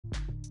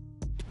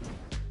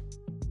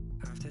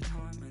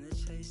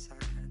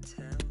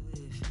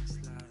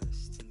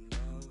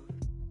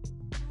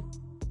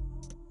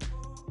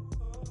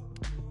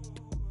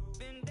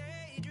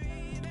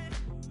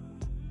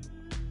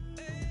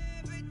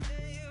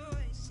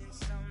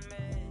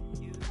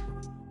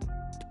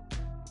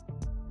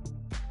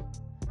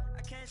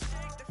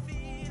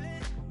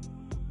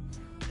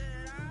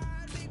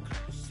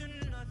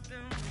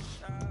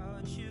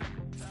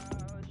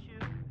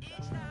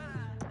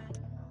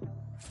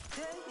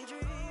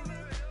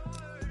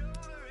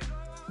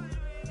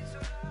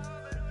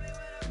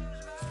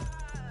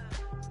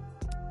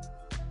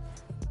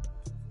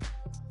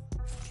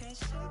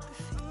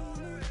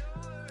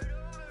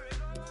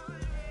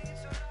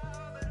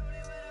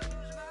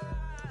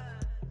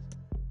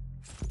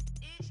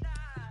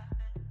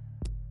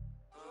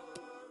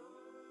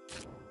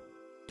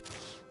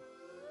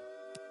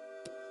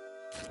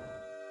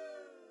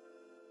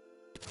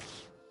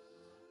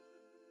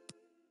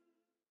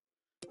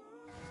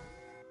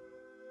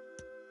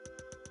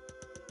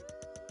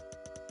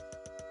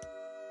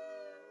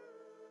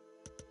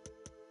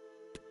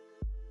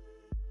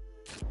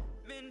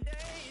Been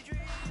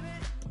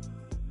daydreaming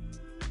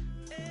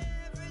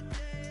every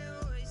day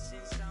away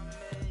since I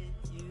met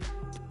you.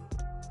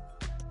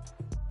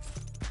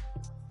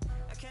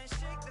 I can't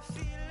shake the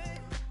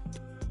feeling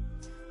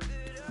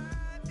that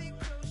I'd be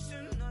close to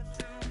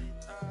nothing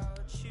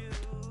without you.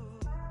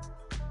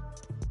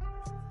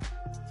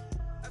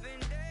 I've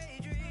been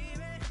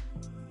daydreaming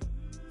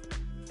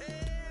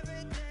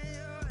every day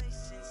away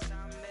since I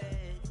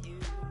met you.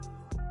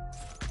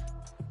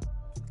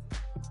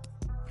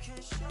 I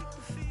can't shake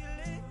the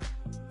feeling.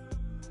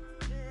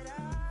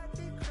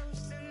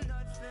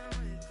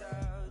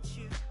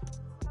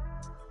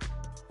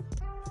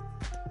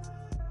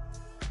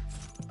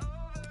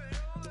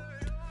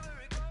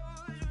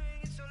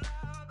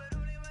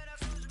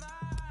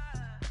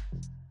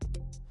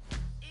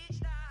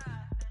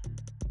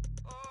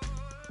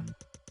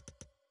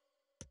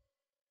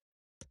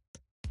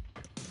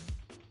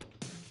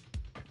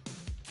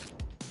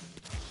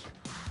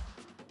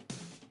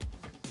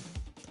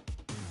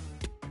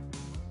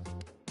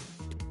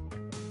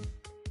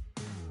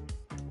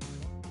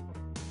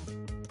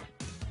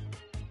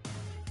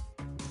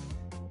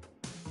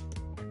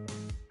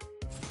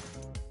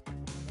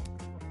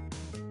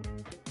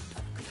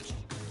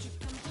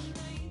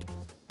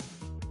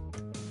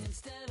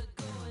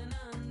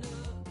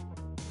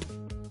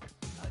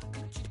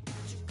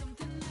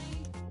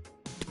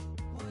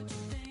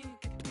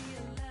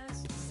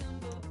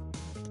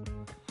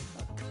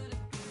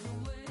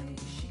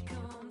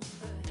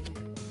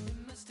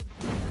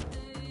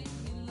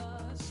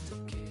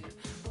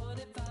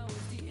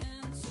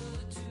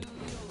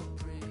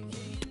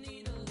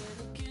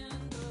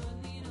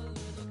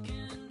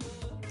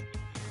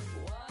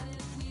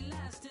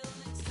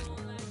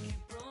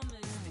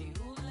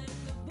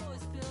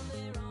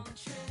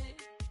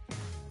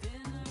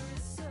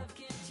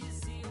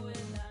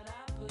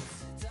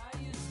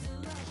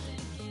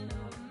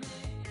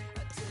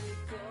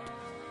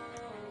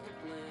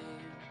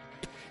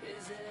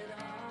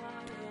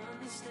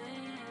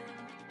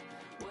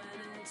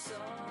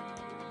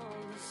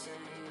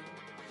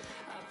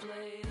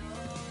 Played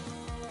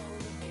all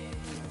the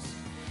games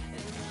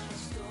and I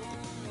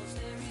stole most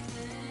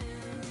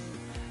everything.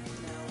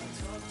 Now I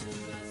talk to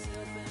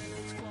myself and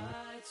it's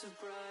quite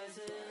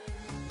surprising.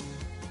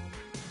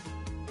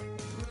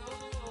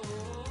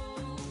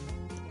 Roll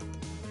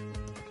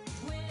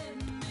with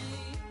me,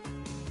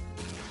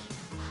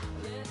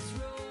 let's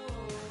roll.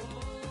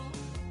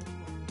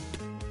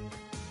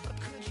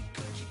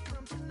 Could you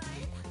come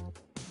tonight?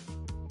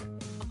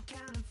 I'm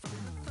counting from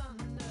the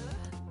thunder.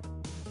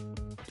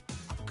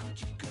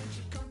 Could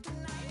you come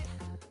tonight?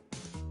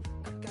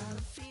 I got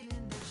a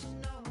feeling that you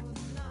know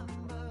the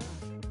number.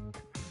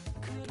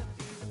 Could I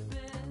be the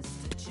best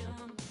to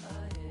jump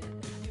ahead?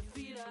 Your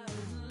feet are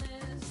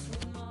endless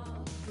with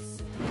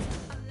moccasins.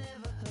 I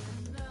never heard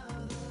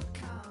another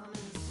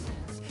common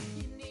sense.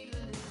 You need a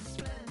little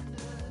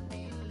splendor,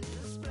 need a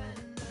little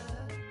splendor.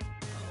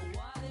 Oh,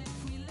 what if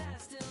we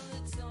last till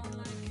it's on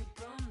like you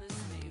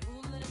promised me? Who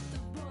let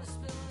the boys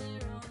spill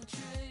their own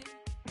drink?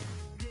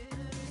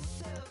 Dinner is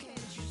served,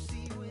 can't you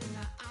see we're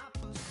not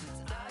opposites?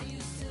 Are you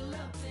still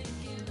up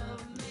thinking of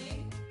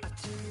me? I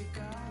take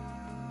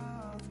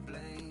all the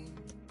blame.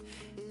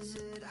 Is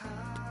it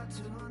hard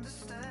to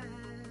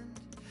understand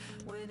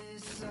when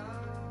it's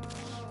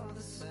all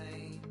the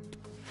same?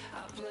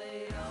 I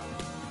played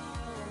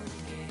all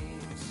the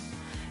games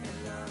and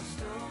lost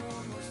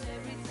almost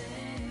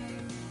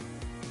everything.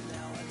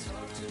 Now I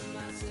talk to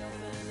myself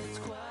and it's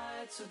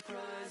quite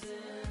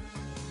surprising.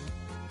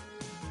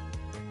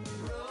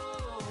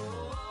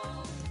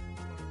 Roll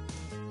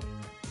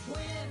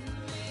with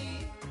me,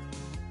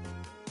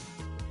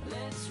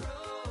 let's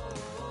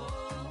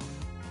roll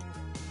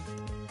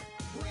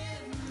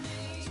with me.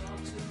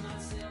 Talk to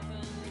myself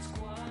and it's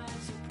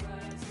quite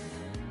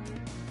surprising.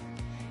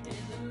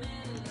 In the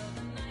middle of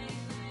the night,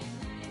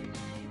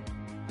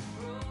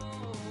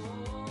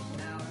 roll.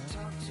 Now I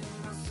talk to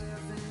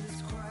myself and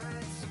it's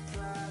quite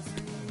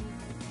surprising.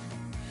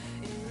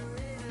 In the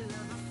middle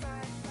of a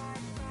fight,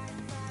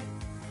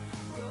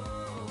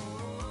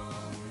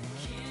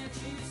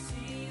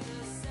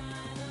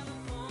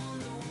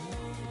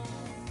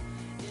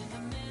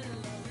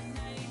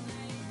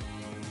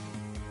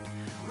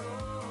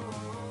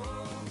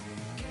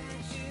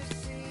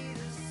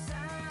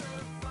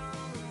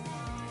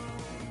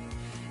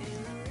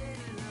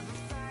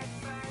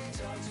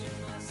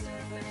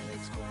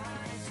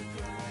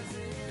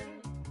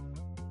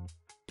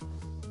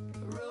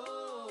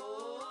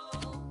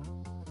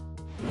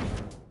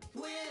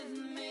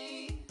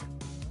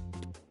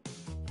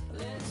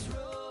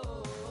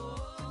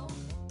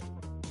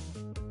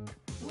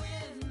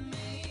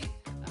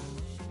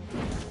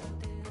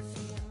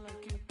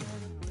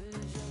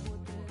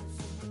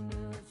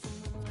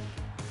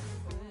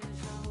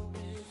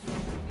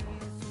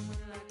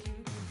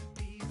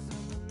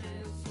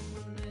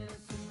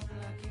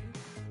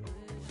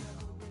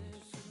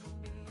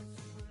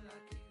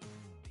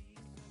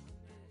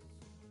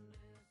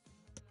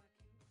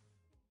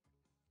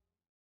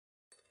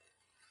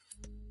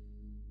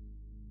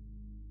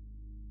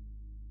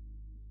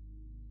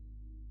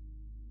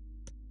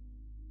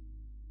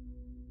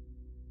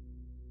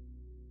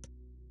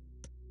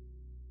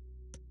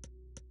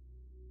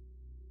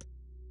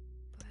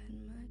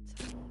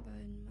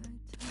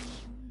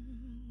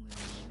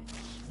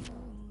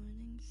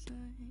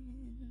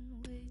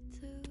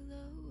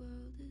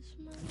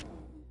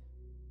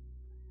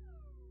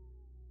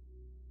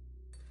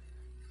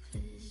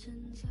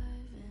 Oceans I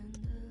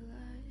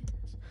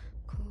vandalize,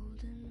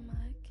 cold in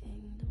my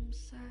kingdom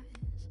size.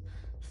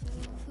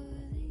 Fall for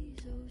these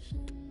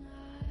ocean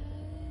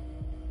eyes.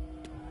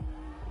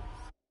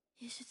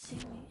 You should see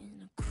me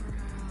in a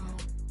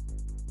crowd.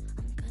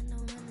 I'm gonna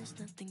run, there's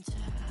nothing to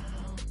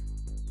help.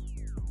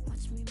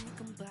 Watch me make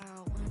them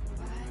bow one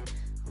by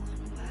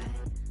one by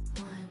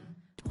one,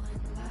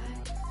 one by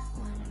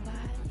one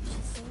by. You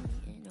should see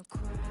me in a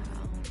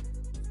crowd.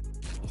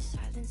 Your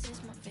silence is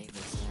my favorite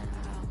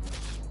sound.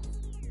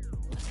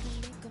 Watch me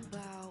make them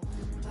bow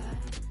one by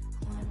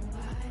one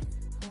by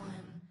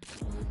one,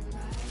 one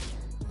by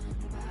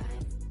one by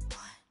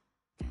one.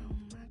 Count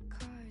my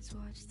cards,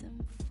 watch them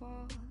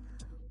fall.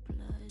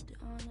 Blood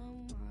on a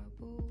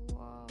marble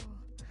wall.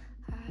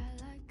 I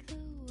like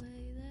the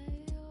way they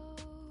all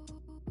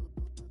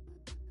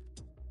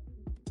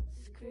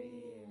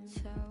scream.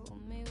 Tell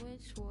me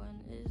which one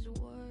is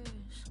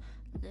worse,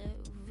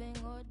 living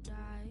or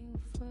dying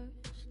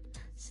first.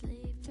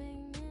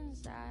 Sleeping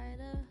inside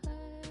a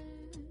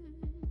hearse.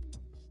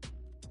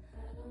 I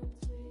don't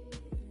dream.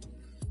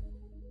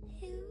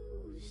 You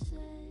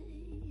say,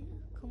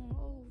 come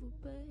over,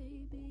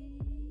 baby.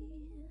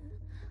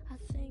 I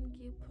think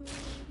you're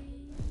pretty.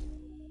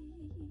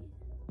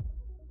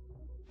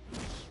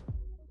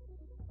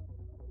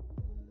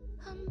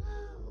 I'm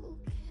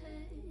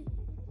okay.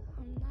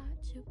 I'm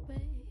not your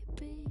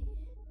baby.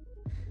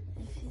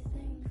 If you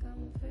think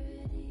I'm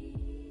pretty,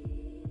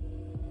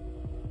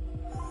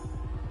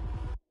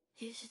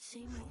 you should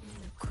see me in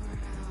the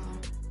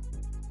crowd.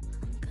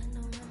 I'm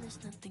gonna run, there's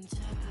nothing to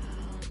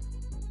help.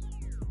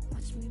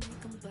 Watch me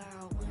make them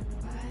bow one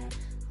by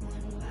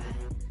one by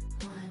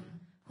one,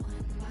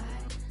 one by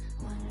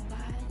one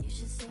by. You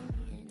should see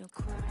me in a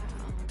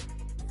crowd.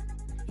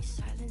 Your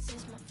silence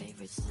is my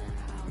favorite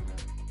sound.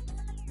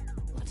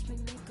 Watch me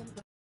make them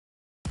bow.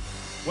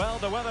 Well,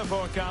 the weather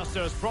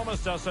forecasters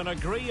promised us an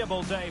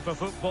agreeable day for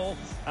football,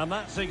 and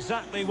that's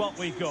exactly what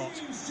we've got.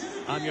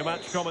 I'm your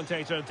match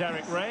commentator,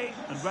 Derek Ray,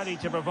 and ready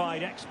to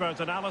provide expert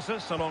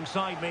analysis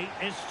alongside me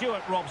is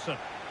Stuart Robson.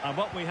 And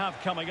what we have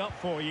coming up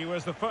for you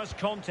is the first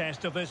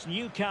contest of this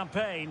new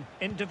campaign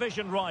in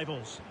division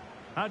rivals.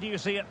 How do you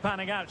see it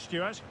panning out,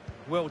 Stuart?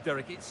 Well,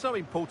 Derek, it's so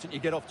important you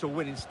get off to a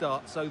winning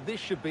start, so this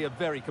should be a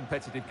very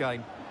competitive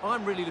game.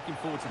 I'm really looking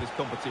forward to this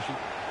competition.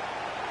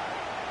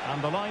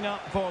 And the lineup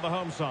for the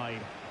home side.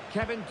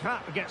 Kevin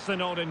Trapp gets the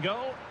nod in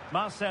goal.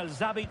 Marcel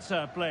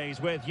Sabitzer plays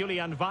with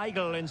Julian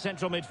Weigl in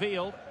central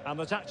midfield. And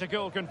the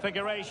tactical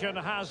configuration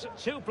has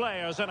two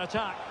players in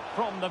attack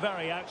from the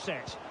very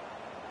outset.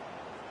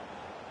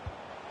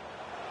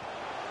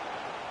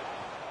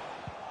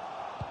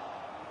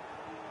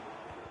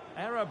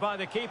 Error by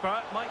the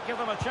keeper might give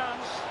them a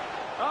chance.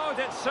 Oh,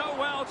 did so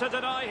well to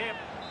deny him.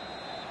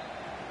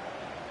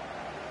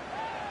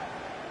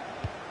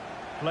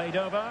 Played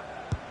over.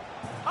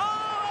 Oh,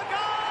 a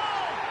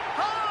goal!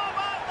 How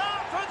about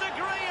that for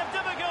degree of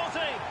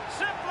difficulty?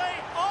 Simply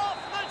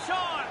off the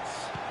charts.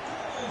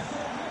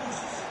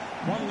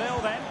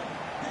 1-0 then.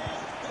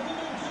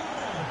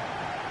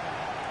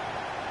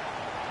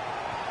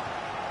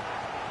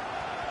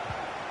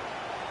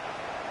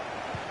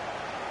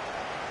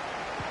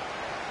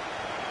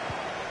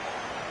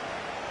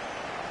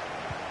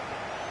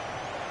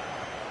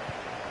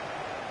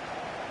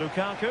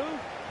 Lukaku.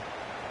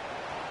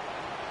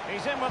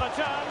 He's in with a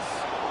chance.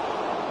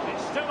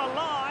 It's still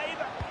alive.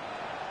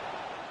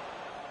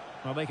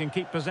 Well, they can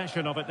keep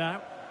possession of it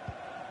now.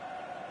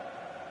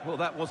 Well,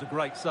 that was a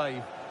great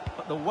save.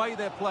 But the way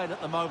they're playing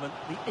at the moment,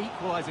 the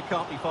equaliser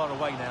can't be far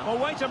away now.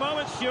 Well, wait a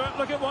moment, Stuart.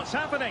 Look at what's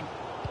happening.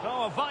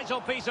 Oh, a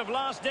vital piece of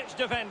last-ditch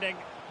defending.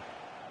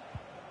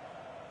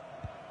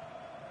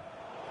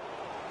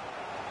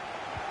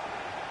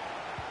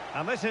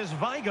 And this is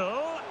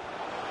Weigl.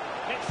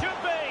 It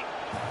should be.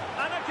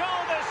 And a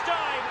goal this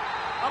time.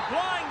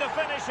 Applying the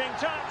finishing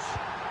touch.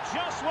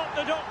 Just what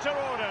the doctor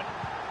ordered.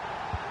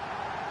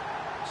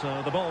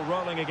 So the ball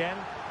rolling again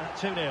at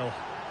 2-0.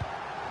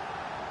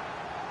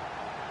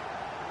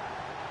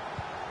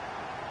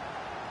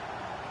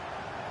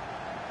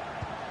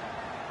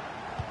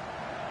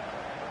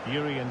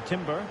 Urian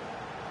Timber.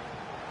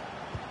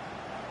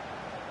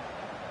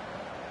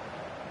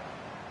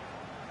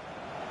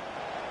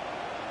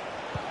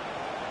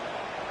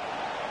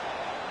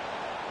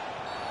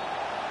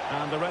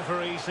 And the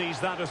referee sees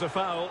that as a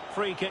foul.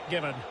 Free kick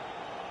given.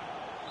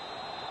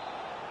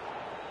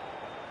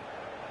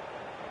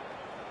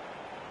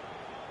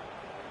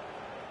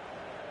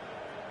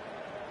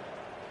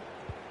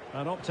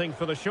 And opting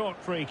for the short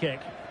free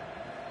kick.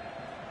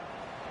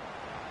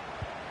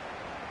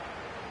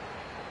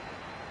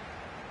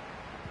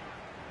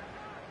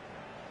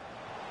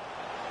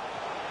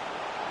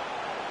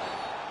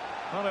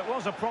 Well, it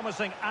was a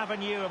promising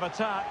avenue of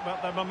attack,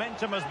 but the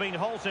momentum has been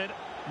halted.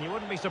 You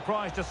wouldn't be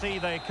surprised to see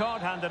the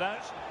card handed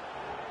out.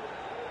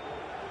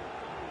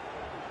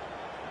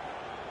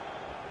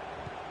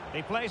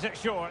 He plays it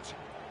short.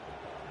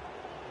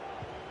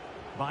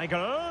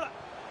 Weigl.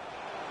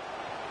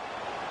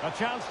 A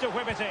chance to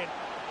whip it in.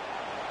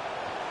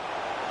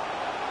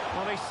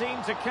 Well, he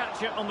seemed to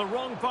catch it on the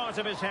wrong part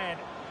of his head.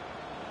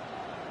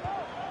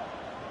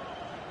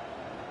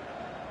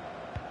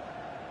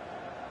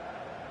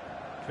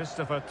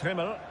 Christopher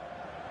Trimmel.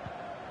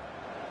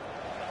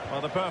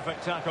 Well, the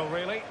perfect tackle,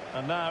 really.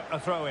 And now a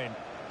throw-in.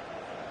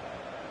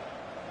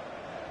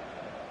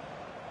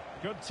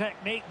 Good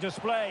technique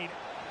displayed.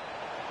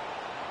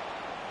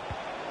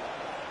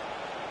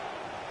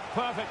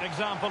 Perfect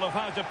example of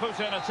how to put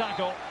in a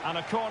tackle, and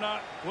a corner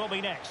will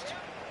be next.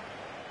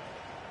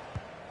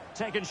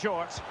 Taken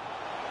short.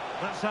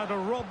 That's how to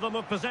rob them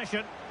of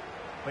possession.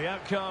 The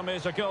outcome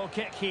is a goal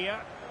kick here.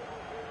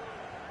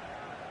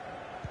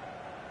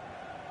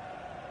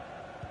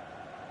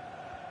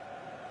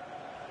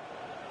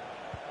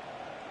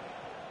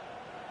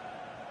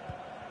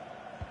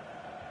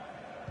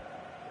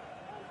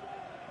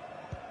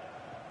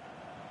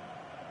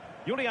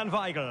 Julian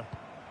Weigl.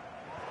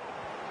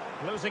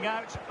 Losing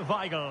out,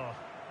 Weigl.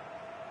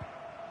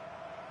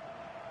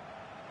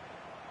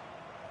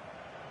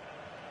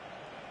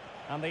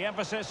 And the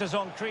emphasis is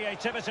on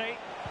creativity.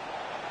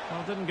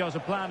 Well, didn't go to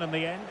plan in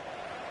the end.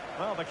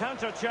 Well, the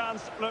counter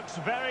chance looks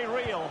very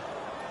real.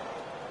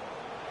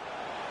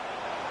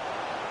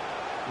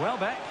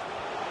 Welbeck.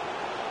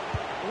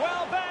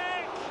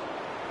 Welbeck!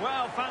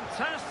 Well,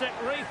 fantastic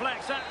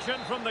reflex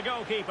action from the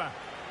goalkeeper.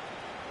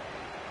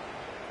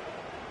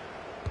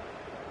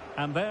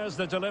 And there's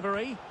the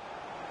delivery.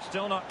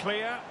 Still not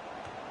clear.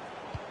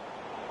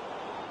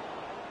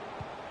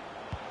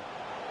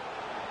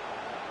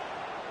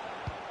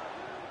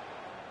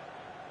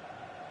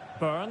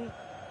 Byrne.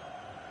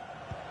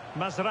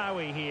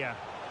 Mazraoui here.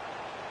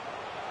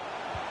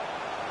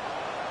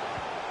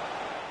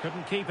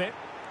 Couldn't keep it.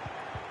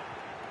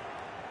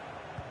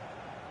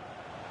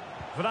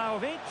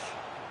 Vlahovic.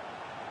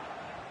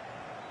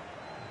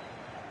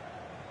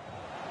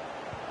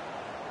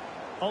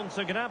 On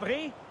to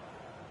Gnabry.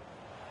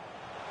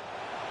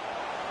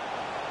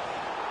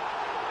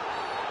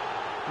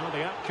 Well,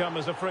 the outcome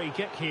is a free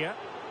kick here.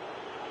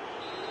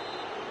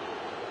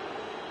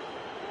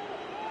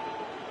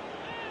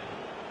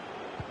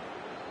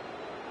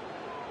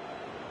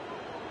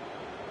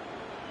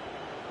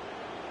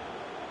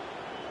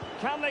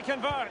 Can they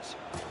convert?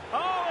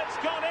 Oh, it's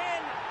gone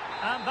in!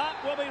 And that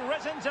will be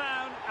written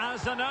down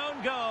as an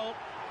own goal.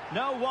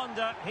 No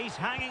wonder he's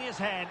hanging his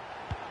head.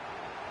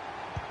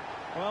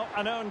 Well,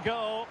 an own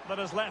goal that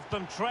has left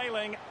them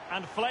trailing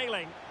and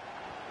flailing.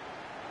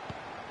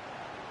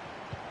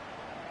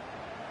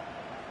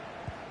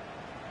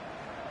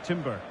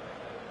 Timber.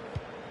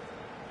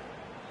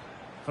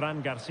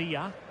 Fran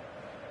Garcia.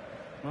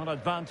 Not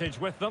advantage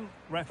with them.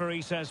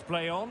 Referee says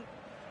play on.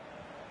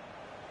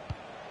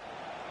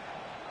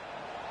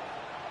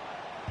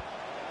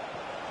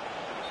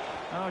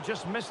 Oh,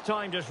 just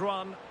mistimed his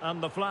run,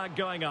 and the flag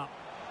going up.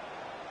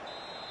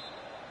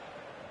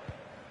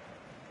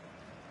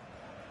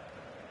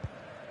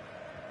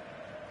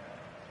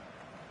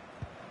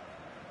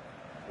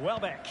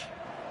 Welbeck.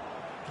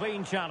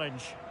 Clean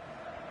challenge.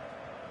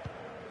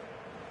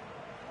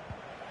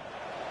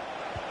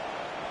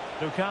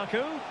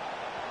 Lukaku.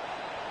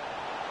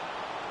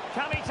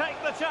 Can he take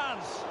the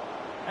chance?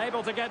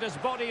 Able to get his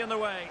body in the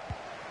way.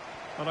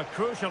 But a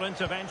crucial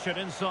intervention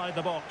inside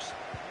the box.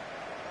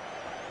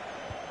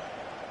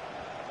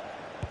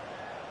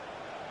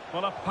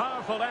 Well, a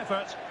powerful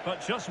effort,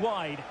 but just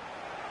wide.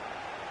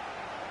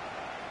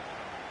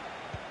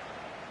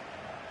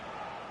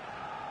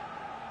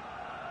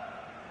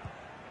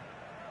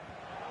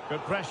 Good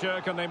pressure.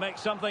 Can they make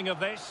something of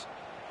this?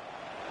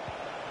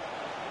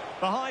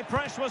 The high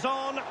press was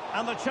on,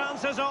 and the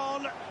chance is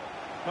on.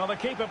 Well, the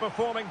keeper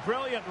performing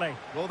brilliantly.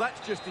 Well,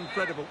 that's just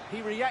incredible.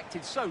 He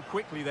reacted so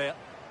quickly there.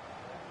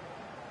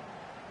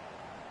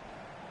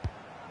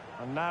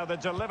 And now the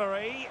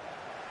delivery.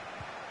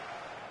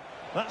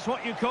 That's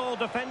what you call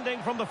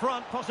defending from the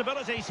front.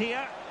 Possibilities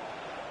here.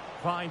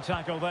 Fine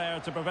tackle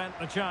there to prevent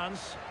the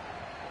chance.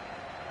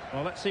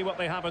 Well, let's see what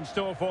they have in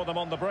store for them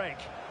on the break.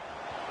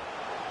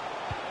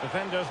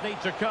 Defenders need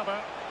to cover.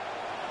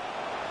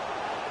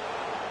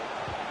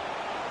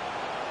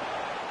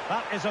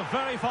 That is a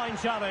very fine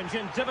challenge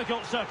in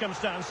difficult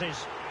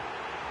circumstances.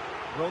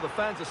 Well, the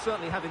fans are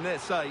certainly having their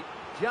say.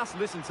 Just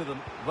listen to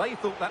them. They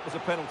thought that was a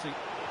penalty.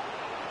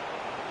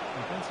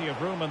 Plenty of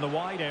room in the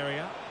wide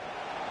area.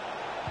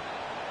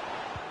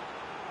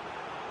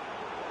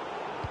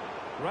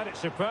 Read it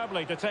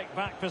superbly to take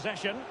back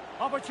possession.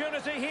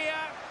 Opportunity here.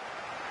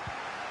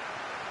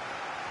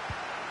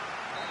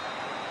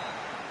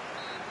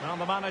 Well,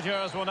 the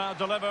managers will now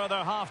deliver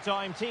their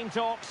half-time team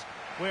talks.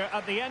 We're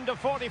at the end of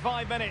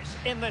 45 minutes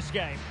in this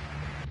game.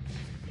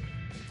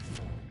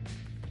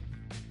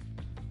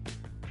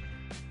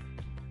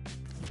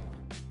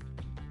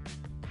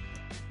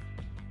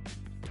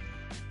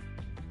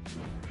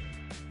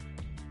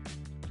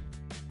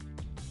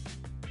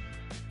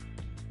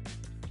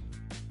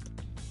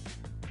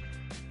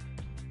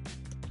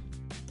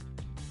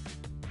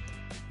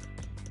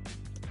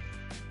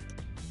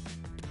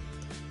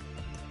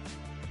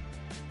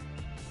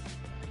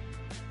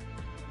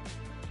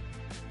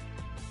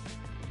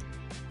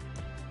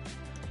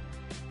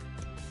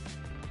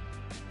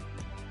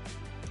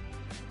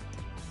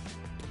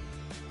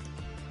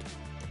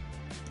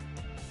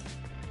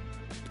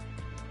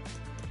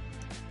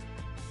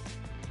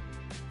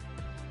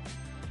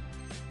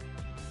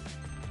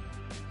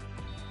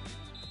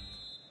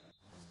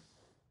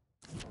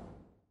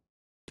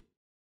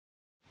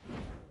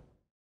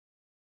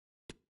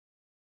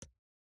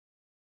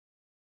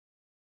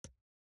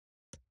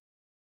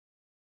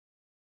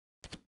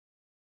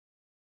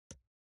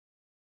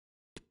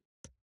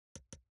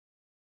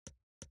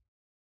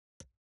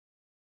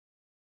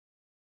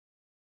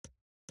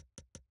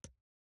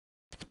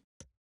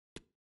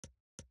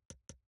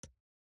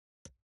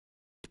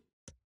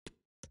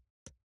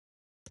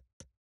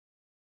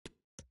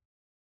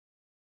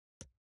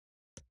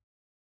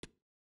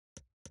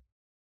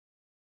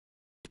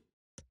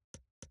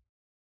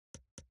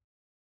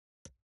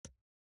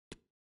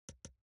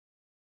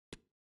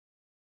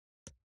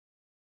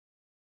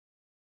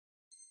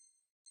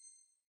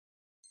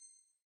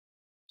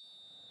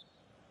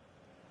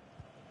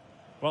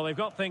 Well, they've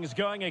got things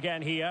going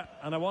again here,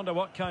 and I wonder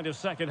what kind of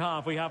second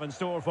half we have in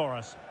store for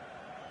us.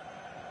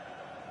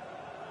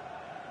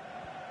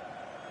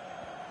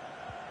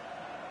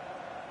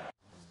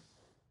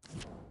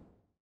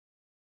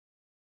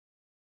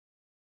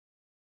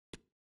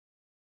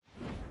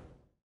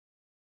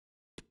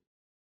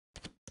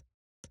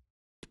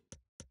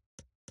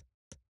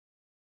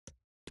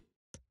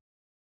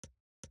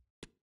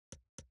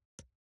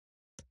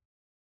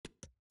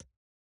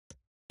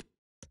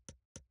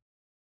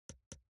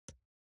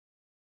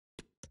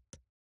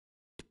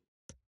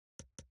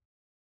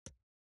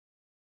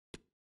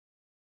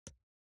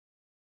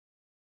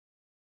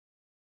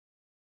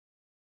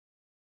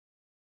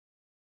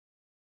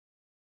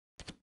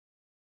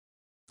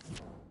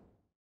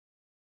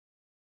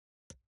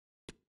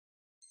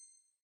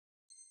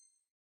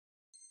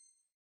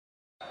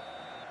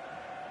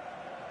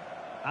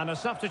 And a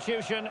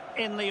substitution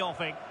in the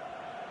offing.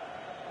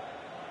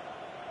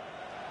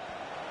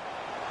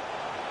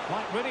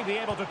 Might really be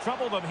able to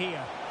trouble them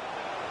here.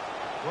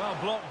 Well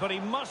blocked, but he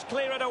must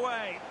clear it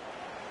away.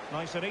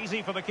 Nice and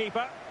easy for the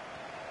keeper.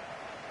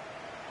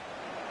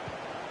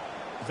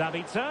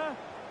 Zabitzer.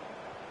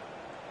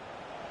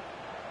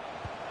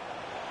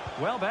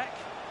 Welbeck.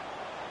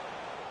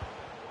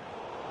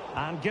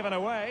 And given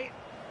away.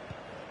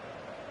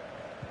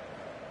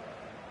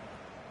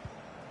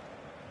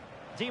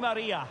 Di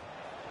Maria.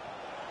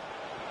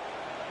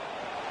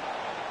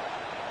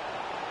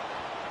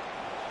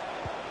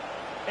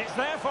 It's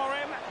there for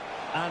him.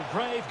 And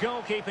brave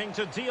goalkeeping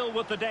to deal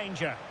with the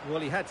danger. Well,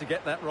 he had to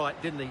get that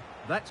right, didn't he?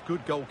 That's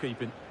good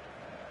goalkeeping.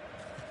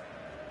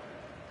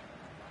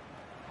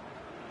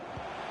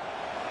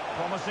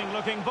 Promising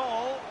looking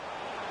ball.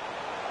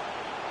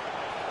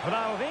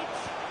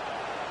 Vlahovic.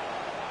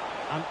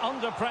 And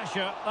under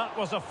pressure, that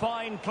was a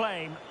fine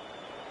claim.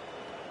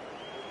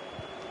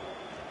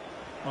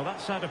 Well,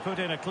 that's how to put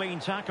in a clean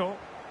tackle.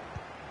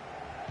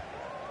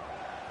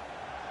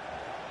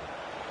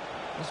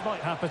 This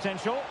might have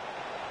potential.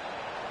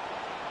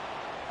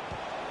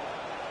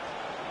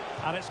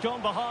 And it's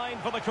gone behind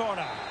for the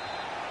corner.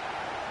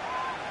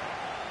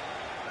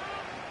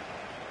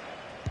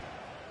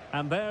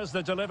 And there's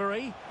the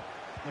delivery.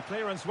 The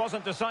clearance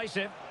wasn't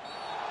decisive.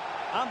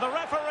 And the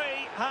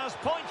referee has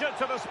pointed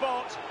to the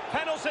spot.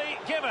 Penalty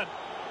given.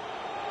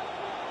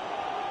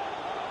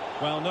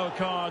 Well, no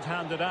card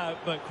handed out,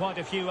 but quite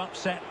a few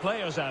upset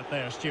players out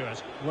there,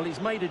 Stuart. Well, he's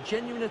made a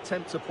genuine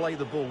attempt to play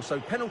the ball, so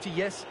penalty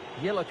yes,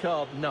 yellow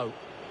card no.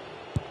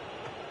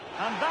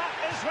 And that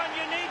is when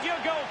you need your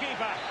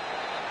goalkeeper.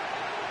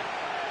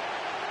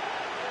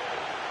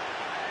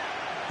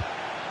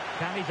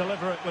 Can he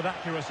deliver it with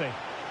accuracy?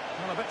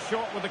 Well, a bit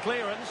short with the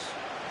clearance.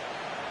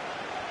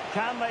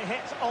 Can they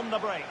hit on the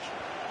break?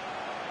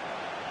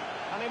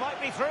 And he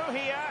might be through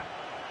here.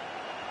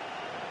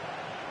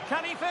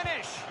 Can he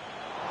finish?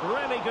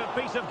 Really good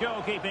piece of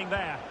goalkeeping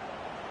there.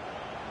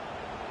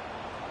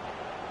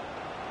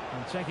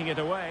 And taking it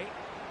away.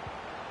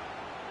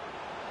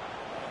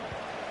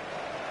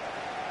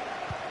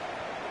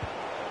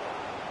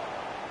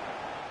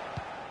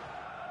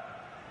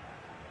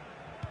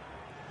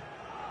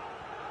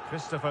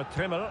 Christopher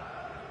Trimmel.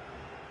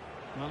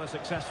 Not a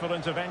successful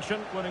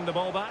intervention, winning the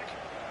ball back.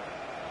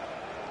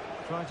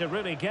 Trying to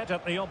really get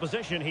at the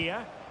opposition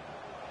here.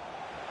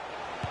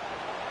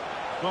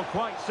 Well,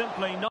 quite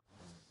simply not.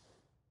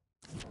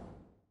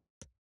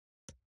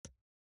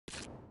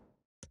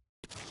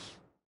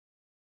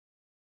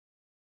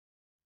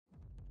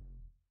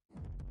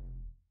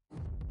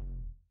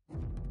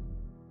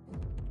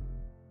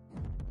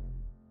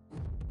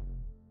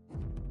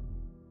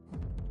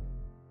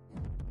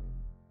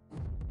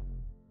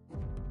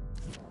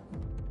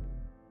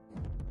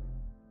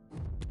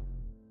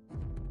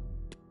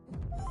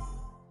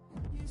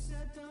 You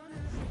said don't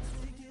ever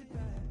take it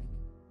back.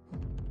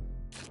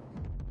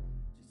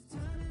 Just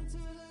turn it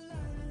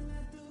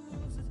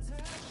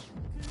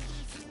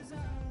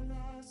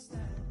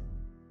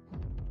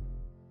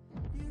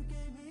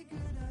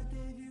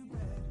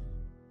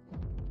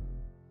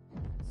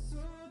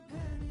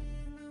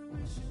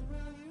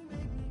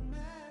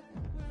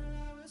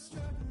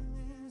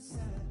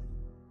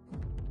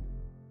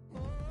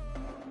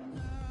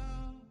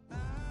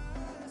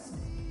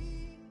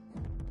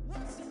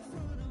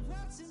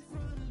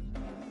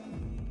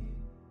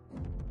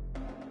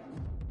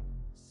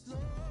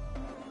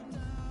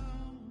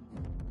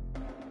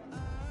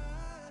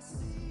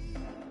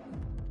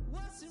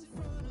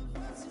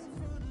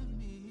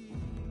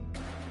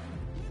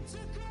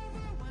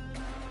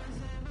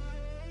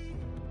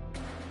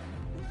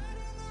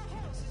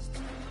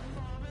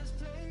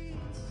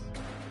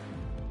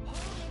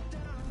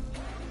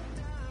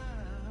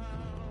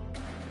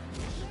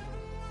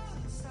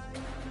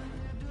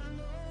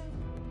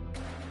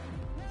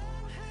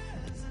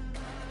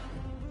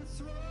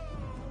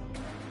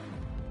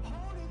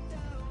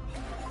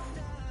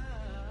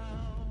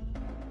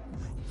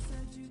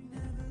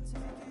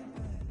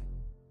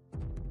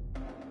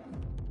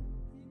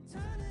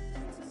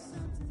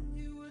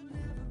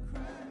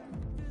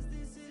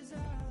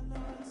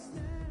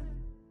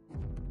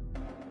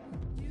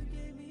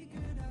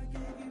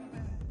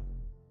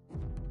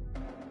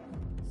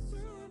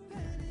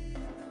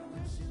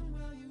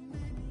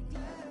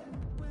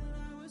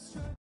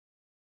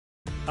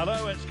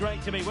Hello, it's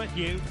great to be with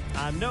you,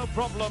 and no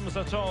problems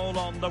at all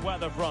on the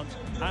weather front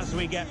as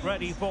we get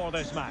ready for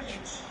this match.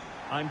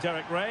 I'm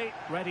Derek Ray,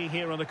 ready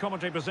here in the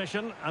commentary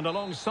position, and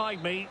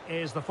alongside me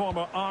is the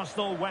former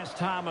Arsenal, West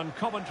Ham and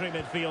Coventry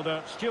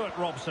midfielder Stuart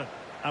Robson.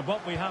 And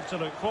what we have to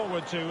look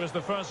forward to is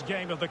the first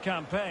game of the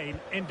campaign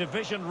in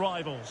division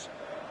rivals.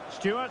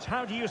 Stuart,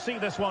 how do you see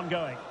this one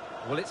going?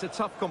 Well, it's a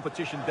tough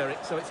competition,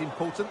 Derek, so it's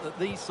important that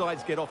these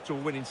sides get off to a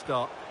winning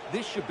start.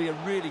 This should be a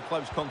really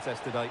close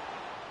contest today.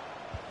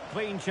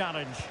 Clean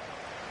challenge.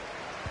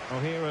 Well,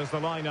 here is the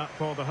lineup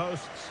for the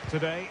hosts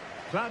today.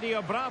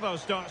 Claudio Bravo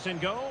starts in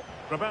goal.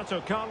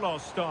 Roberto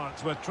Carlos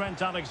starts with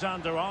Trent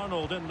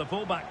Alexander-Arnold in the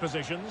fullback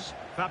positions.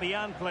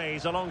 Fabian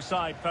plays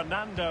alongside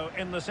Fernando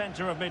in the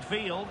centre of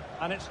midfield.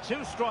 And it's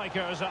two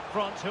strikers up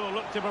front who will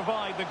look to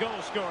provide the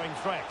goal-scoring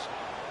threat.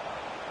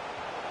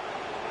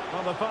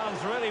 Well, the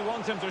fans really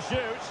want him to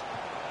shoot.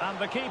 And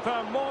the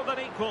keeper more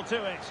than equal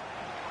to it.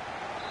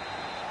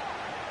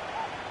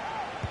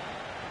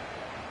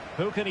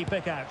 Who can he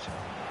pick out?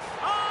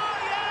 Oh,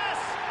 yes!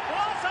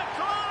 What a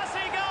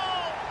classy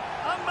goal!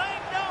 And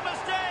make no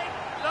mistake,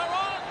 there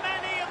aren't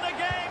many in the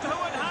game who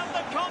would have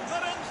the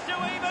confidence to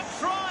even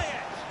try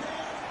it.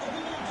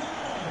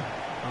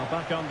 Well,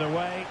 back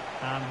underway,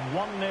 and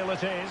 1-0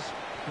 it is.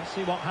 Let's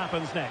see what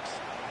happens next.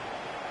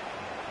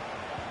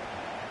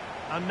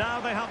 And now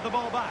they have the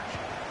ball back.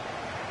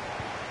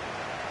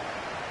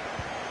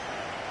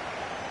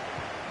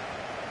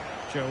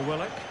 Joe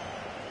Willock.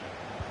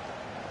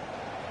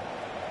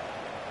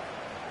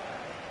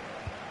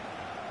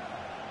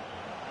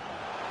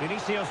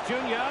 Vinicius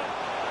Junior.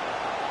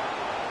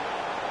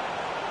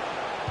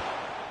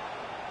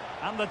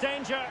 And the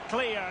danger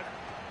cleared.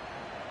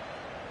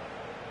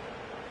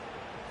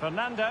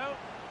 Fernando.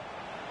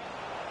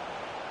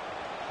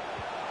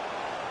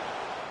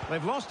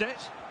 They've lost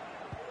it.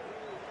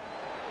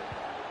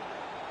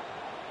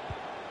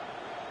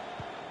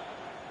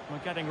 We're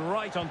getting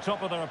right on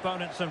top of their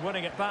opponents and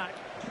winning it back.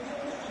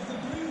 Of the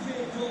blue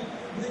vehicle,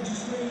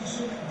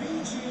 registration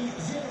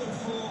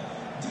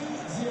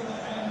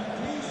BG04D0M.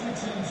 Please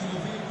return to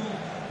your vehicle.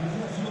 You've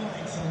left your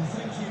lights on.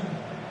 Thank you.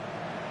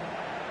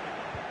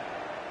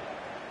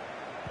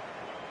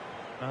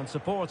 And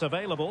support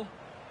available.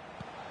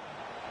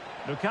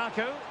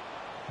 Lukaku.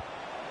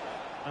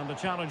 And the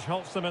challenge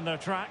halts them in their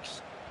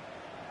tracks.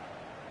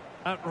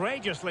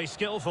 Outrageously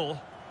skillful.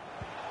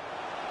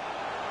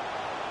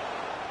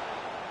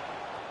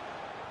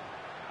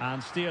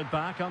 And steered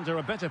back under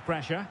a bit of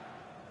pressure.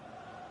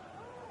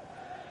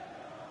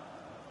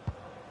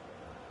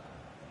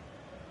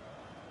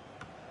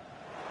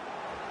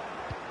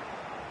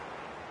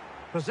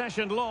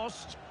 Possession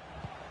lost.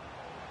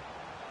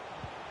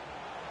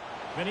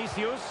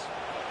 Vinicius.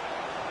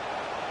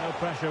 No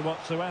pressure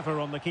whatsoever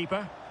on the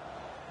keeper.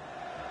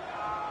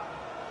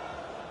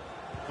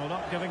 Well,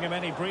 not giving him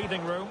any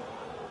breathing room.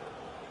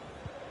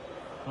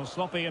 Well,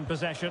 sloppy in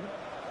possession.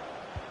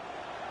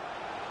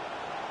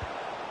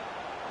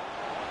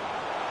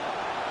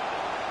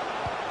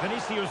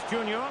 Vinicius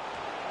Junior.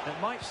 It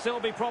might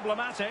still be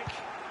problematic.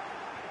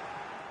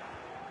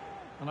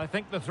 And I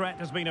think the threat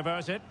has been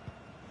averted.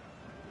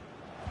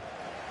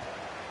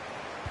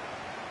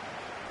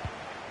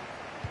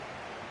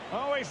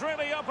 Oh, he's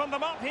really opened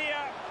them up here.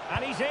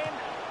 And he's in.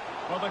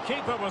 Well, the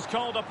keeper was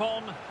called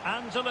upon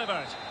and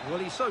delivered. Well,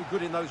 he's so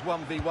good in those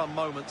 1v1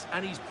 moments,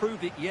 and he's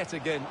proved it yet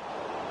again.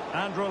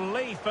 And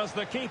relief as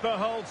the keeper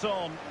holds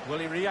on. Well,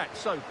 he reacts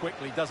so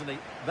quickly, doesn't he?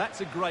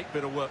 That's a great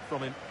bit of work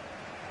from him.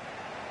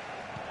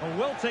 Well,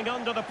 wilting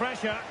under the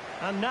pressure.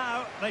 And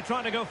now they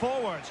try to go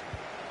forward.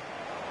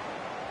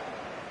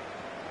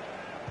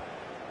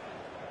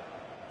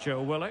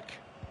 Joe Willock.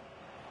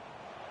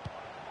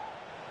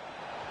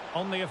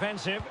 On the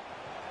offensive.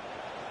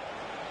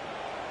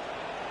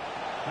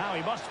 Now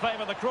he must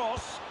favour the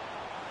cross.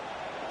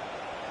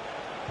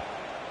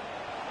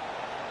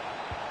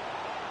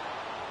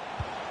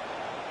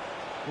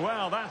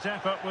 Well, that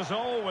effort was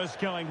always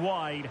going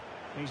wide.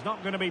 He's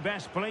not going to be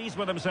best pleased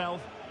with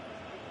himself.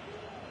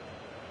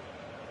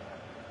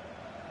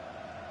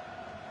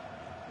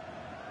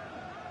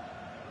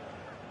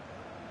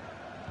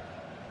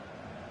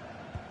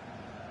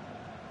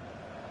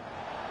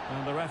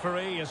 And the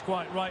referee is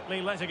quite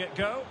rightly letting it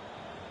go.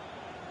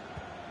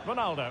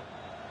 Ronaldo.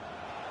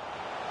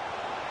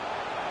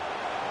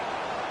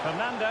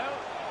 Fernando.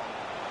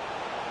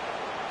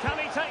 Can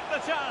he take the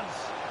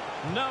chance?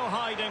 No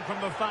hiding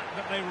from the fact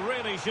that they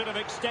really should have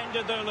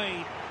extended their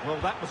lead. Well,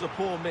 that was a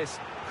poor miss.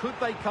 Could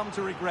they come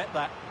to regret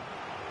that?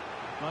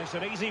 Nice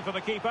and easy for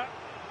the keeper.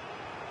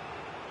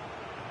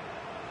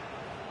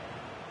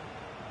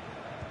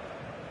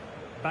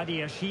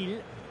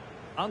 Badiashile.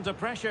 Under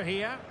pressure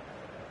here.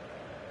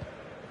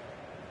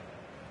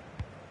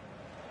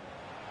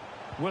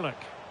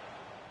 Willock.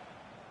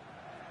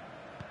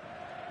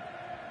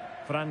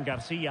 Fran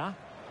Garcia.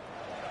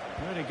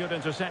 Really good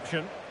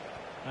interception.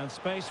 And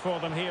space for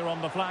them here on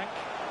the flank.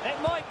 It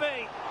might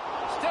be.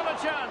 Still a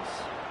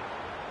chance.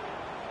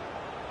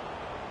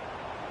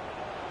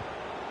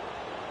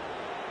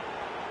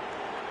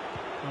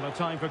 Well, a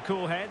time for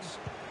cool heads.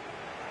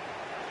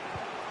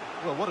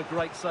 Well, what a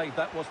great save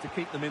that was to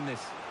keep them in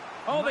this.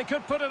 Oh, they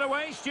could put it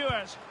away,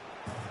 Stuart.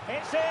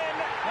 It's in.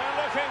 They're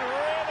looking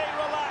really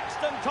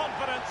relaxed and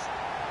confident.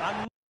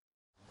 And